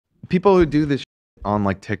people who do this on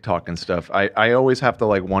like TikTok and stuff, I always have to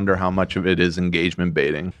like wonder how much of it is engagement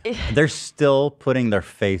baiting. They're still putting their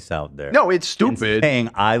face out there. No, it's stupid. Saying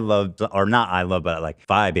I love, or not I love, but like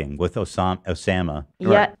vibing with Osama. Yeah,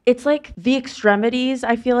 Right. it's like the extremities.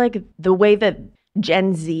 I feel like the way that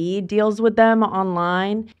Gen Z deals with them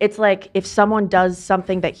online, it's like if someone does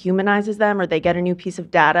something that humanizes them or they get a new piece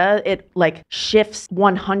of data, it like shifts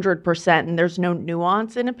 100% and there's no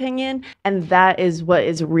nuance in opinion. And that is what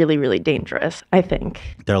is really, really dangerous, I think.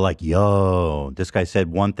 They're like, yo, this guy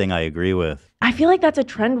said one thing I agree with. I feel like that's a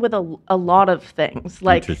trend with a lot of things.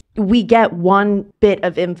 Like we get one bit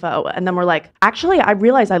of info and then we're like, actually, I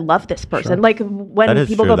realize I love this person. Like when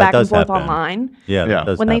people go back and forth online, Yeah, that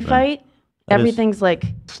does when they happen. fight, everything's like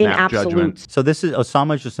in Snap absolutes. judgment. So this is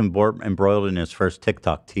Osama's just embroiled in his first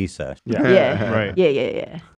TikTok tea sesh. Yeah. Right. Yeah.